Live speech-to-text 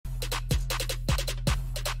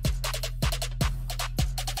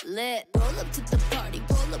lit. Roll up to the party,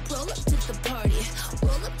 roll up to the party.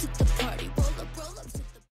 Roll up to the party, roll up to the...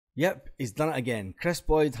 Yep, he's done it again. Kris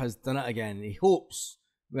Boyd has done it again. He hopes,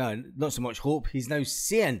 well, not so much hope, he's now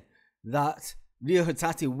saying that Reo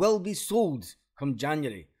Hatate will be sold come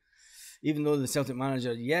January. Even though the Celtic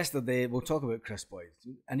manager yesterday, we'll talk about Kris Boyd,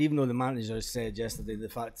 and even though the manager said yesterday the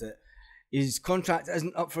fact that his contract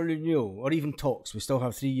isn't up for renewal or even talks, we still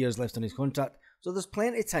have 3 years left on his contract, so there's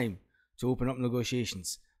plenty of time to open up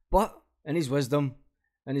negotiations. But in his wisdom,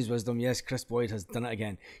 yes, Kris Boyd has done it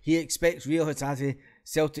again. He expects Reo Hatate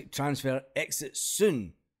Celtic transfer exit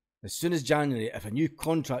soon, as soon as January, if a new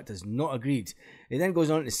contract is not agreed. He then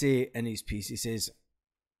goes on to say in his piece, he says,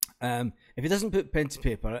 if he doesn't put pen to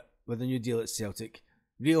paper with a new deal at Celtic,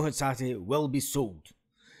 Reo Hatate will be sold.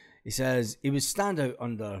 He says he was standout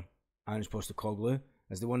under Ange Postecoglou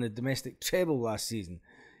as they won the domestic treble last season.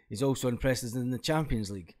 He's also impressed us in the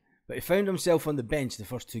Champions League, but he found himself on the bench the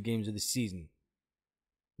first 2 games of the season.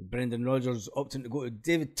 Brendan Rodgers opting to go to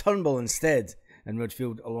David Turnbull instead in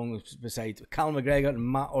midfield alongside Cal McGregor and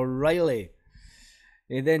Matt O'Reilly.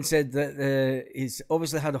 He then said that he's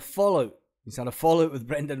obviously had a fallout. He's had a fallout with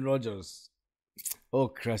Brendan Rodgers. Oh,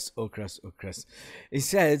 Kris, oh, Kris, oh, Kris. He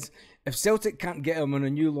said if Celtic can't get him on a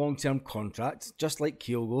new long-term contract, just like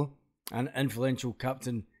Kyogo and influential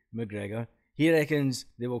captain McGregor, he reckons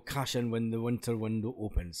they will cash in when the winter window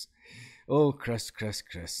opens. Oh, Kris, Kris,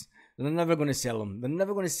 Kris. They're never going to sell him. They're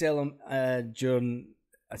never going to sell him during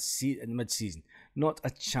mid-season. Not a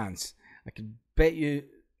chance. I could bet you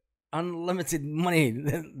unlimited money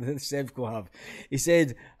that Sevco have. He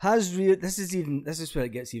said, this is where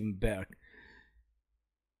it gets even better.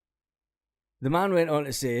 The man went on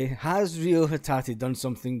to say, has Reo Hatate done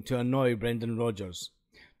something to annoy Brendan Rodgers?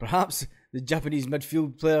 Perhaps the Japanese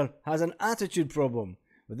midfield player has an attitude problem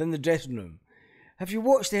within the dressing room. Have you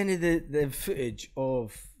watched any of the footage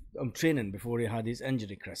of training before he had his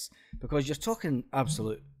injury, Kris? Because you're talking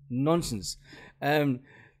absolute nonsense.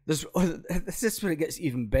 This is where it gets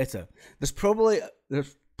even better.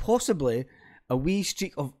 There's possibly a wee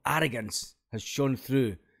streak of arrogance has shone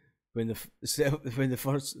through when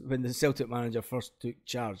the Celtic manager first took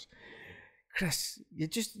charge. Kris,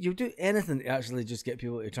 you'll do anything to actually just get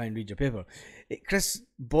people to try and read your paper. Kris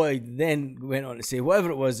Boyd then went on to say,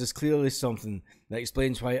 whatever it was, there's clearly something that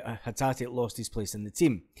explains why Hatate lost his place in the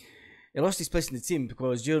team. He lost his place in the team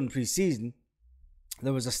because during pre-season,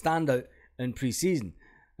 there was a standout in pre-season,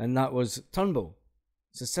 and that was Turnbull.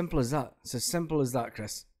 It's as simple as that. It's as simple as that,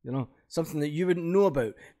 Kris. You know, something that you wouldn't know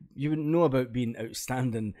about. You wouldn't know about being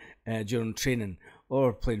outstanding during training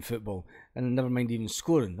or playing football, and never mind even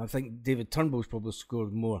scoring. I think David Turnbull's probably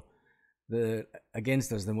scored more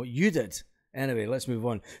against us than what you did. Anyway, let's move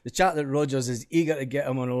on. The chat that Rodgers is eager to get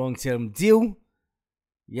him on a long-term deal.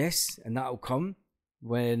 Yes, and that'll come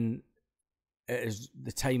when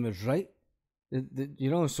the time is right.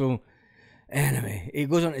 So anyway, he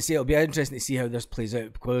goes on to say it'll be interesting to see how this plays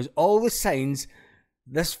out, because all the signs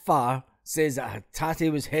this far says that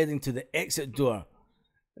Hatate was heading to the exit door,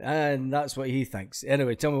 and that's what he thinks.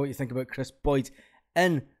 Anyway, tell me what you think about Kris Boyd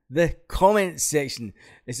in the comments section.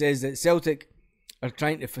 It says that Celtic are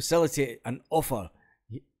trying to facilitate an offer.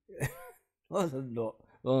 No, they're not.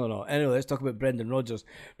 No. Anyway, let's talk about Brendan Rodgers.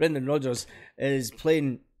 Brendan Rodgers is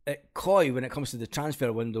playing it coy when it comes to the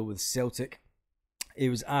transfer window with Celtic. He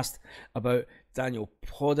was asked about Daniel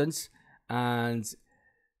Podence, and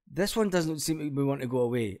this one doesn't seem to want to go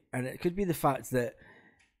away, and it could be the fact that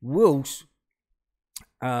Wolves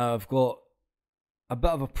have got a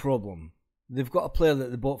bit of a problem. They've got a player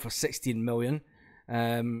that they bought for 16 million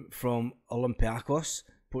from Olympiacos,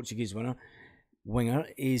 Portuguese winger.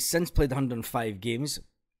 He's since played 105 games.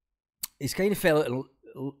 He's kind of fell out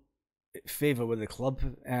of favour with the club.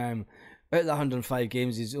 Out of the 105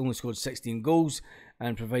 games, he's only scored 16 goals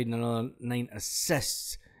and providing another 9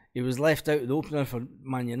 assists. He was left out of the opener for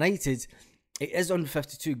Man United. It is on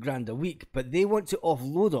 52 grand a week, but they want to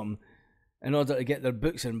offload him in order to get their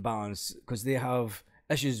books in balance, because they have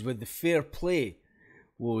issues with the fair play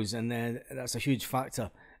woes, and that's a huge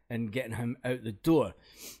factor in getting him out the door.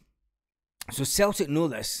 So Celtic know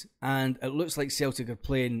this, and it looks like Celtic are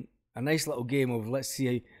playing a nice little game of let's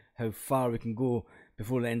see how far we can go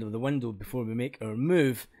before the end of the window, before we make our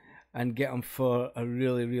move and get him for a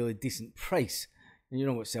really, really decent price. And you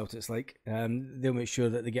know what Celtic's like. They'll make sure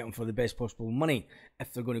that they get him for the best possible money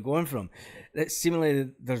if they're going to go in for him.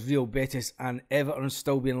 Seemingly there's Real Betis and Everton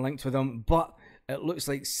still being linked with him, but it looks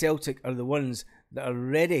like Celtic are the ones that are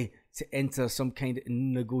ready to enter some kind of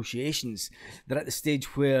negotiations. They're at the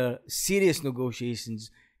stage where serious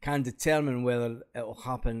negotiations can determine whether it will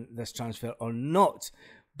happen, this transfer, or not.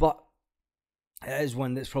 But it is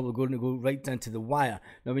one that's probably going to go right down to the wire.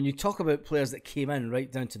 Now, when you talk about players that came in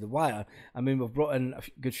right down to the wire, I mean, we've brought in a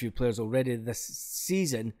good few players already this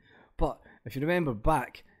season, but if you remember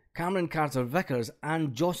back, Cameron Carter-Vickers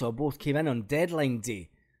and Jota both came in on deadline day.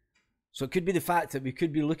 So it could be the fact that we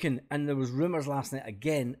could be looking, and there was rumours last night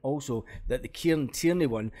again also that the Kieran Tierney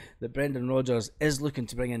one, that Brendan Rodgers is looking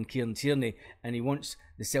to bring in Kieran Tierney and he wants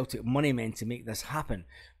the Celtic money men to make this happen.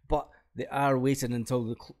 But they are waiting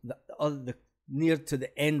until the near to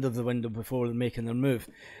the end of the window before they're making their move.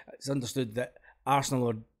 It's understood that Arsenal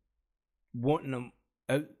are wanting them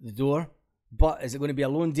out the door, but is it going to be a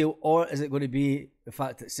loan deal, or is it going to be the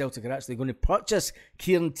fact that Celtic are actually going to purchase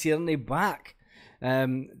Kieran Tierney back?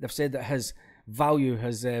 They've said that his value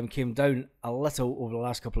has came down a little over the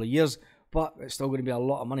last couple of years, but it's still going to be a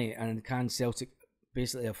lot of money, and can Celtic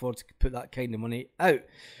basically afford to put that kind of money out?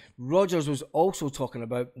 Rodgers was also talking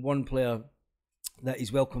about one player that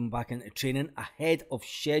he's welcomed back into training ahead of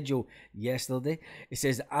schedule yesterday. He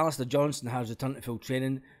says that Alistair Johnston has returned to full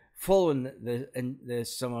training following the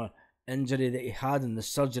summer injury that he had in the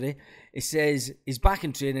surgery. He says he's back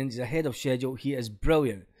in training, he's ahead of schedule, he is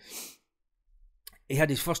brilliant. He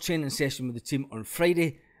had his first training session with the team on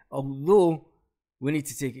Friday, although we need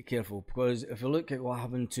to take it careful, because if you look at what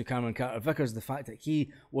happened to Cameron Carter-Vickers, the fact that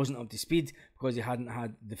he wasn't up to speed because he hadn't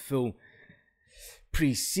had the full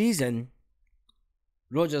pre-season,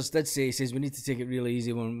 Rodgers did say, he says we need to take it really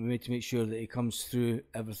easy, we need to make sure that he comes through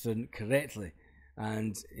everything correctly.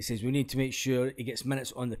 And he says we need to make sure he gets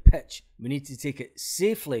minutes on the pitch. We need to take it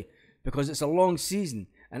safely because it's a long season,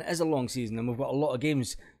 and it is a long season, and we've got a lot of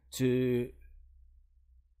games to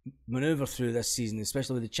manoeuvre through this season,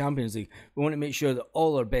 especially with the Champions League. We want to make sure that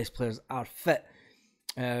all our best players are fit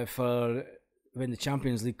for when the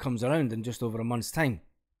Champions League comes around in just over a month's time.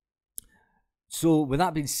 So with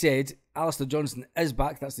that being said, Alistair Johnston is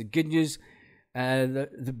back. That's the good news.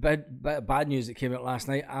 The bad news that came out last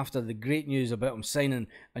night after the great news about him signing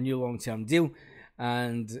a new long-term deal,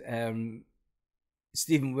 and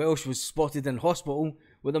Stephen Welsh was spotted in hospital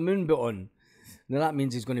with a moon boot on. Now that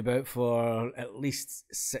means he's going to be out for at least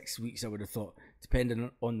 6 weeks, I would have thought,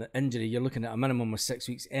 depending on the injury. You're looking at a minimum of 6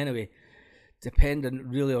 weeks anyway, depending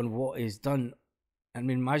really on what he's done. I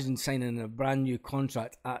mean, imagine signing a brand new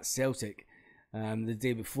contract at Celtic the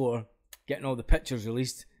day before, getting all the pictures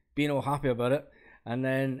released, being all happy about it, and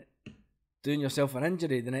then doing yourself an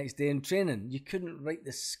injury the next day in training. You couldn't write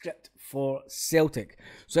the script for Celtic.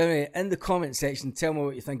 So anyway, in the comment section, tell me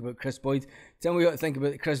what you think about Kris Boyd. Tell me what you think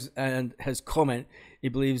about Kris and his comment. He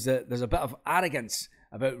believes that there's a bit of arrogance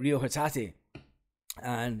about Reo Hatate,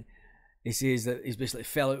 and he says that he's basically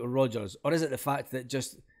fell out with Rodgers. Or is it the fact that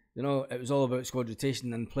just, you know, it was all about squad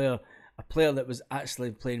rotation, and a player that was actually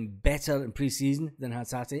playing better in pre-season than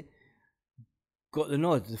Hatate got the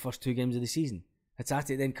nod the first 2 games of the season.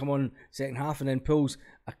 Hatate then come on second half and then pulls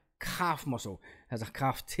a calf muscle, has a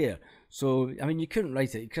calf tear. So, I mean, you couldn't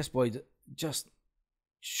write it. Kris Boyd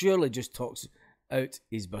surely just talks out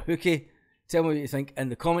his bahookie. Tell me what you think in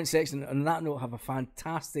the comment section. On that note, have a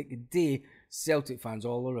fantastic day, Celtic fans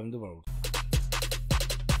all around the world.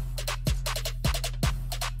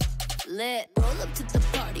 Lit. Roll up to the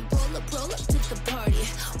party, roll up to the party,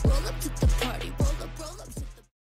 roll up to the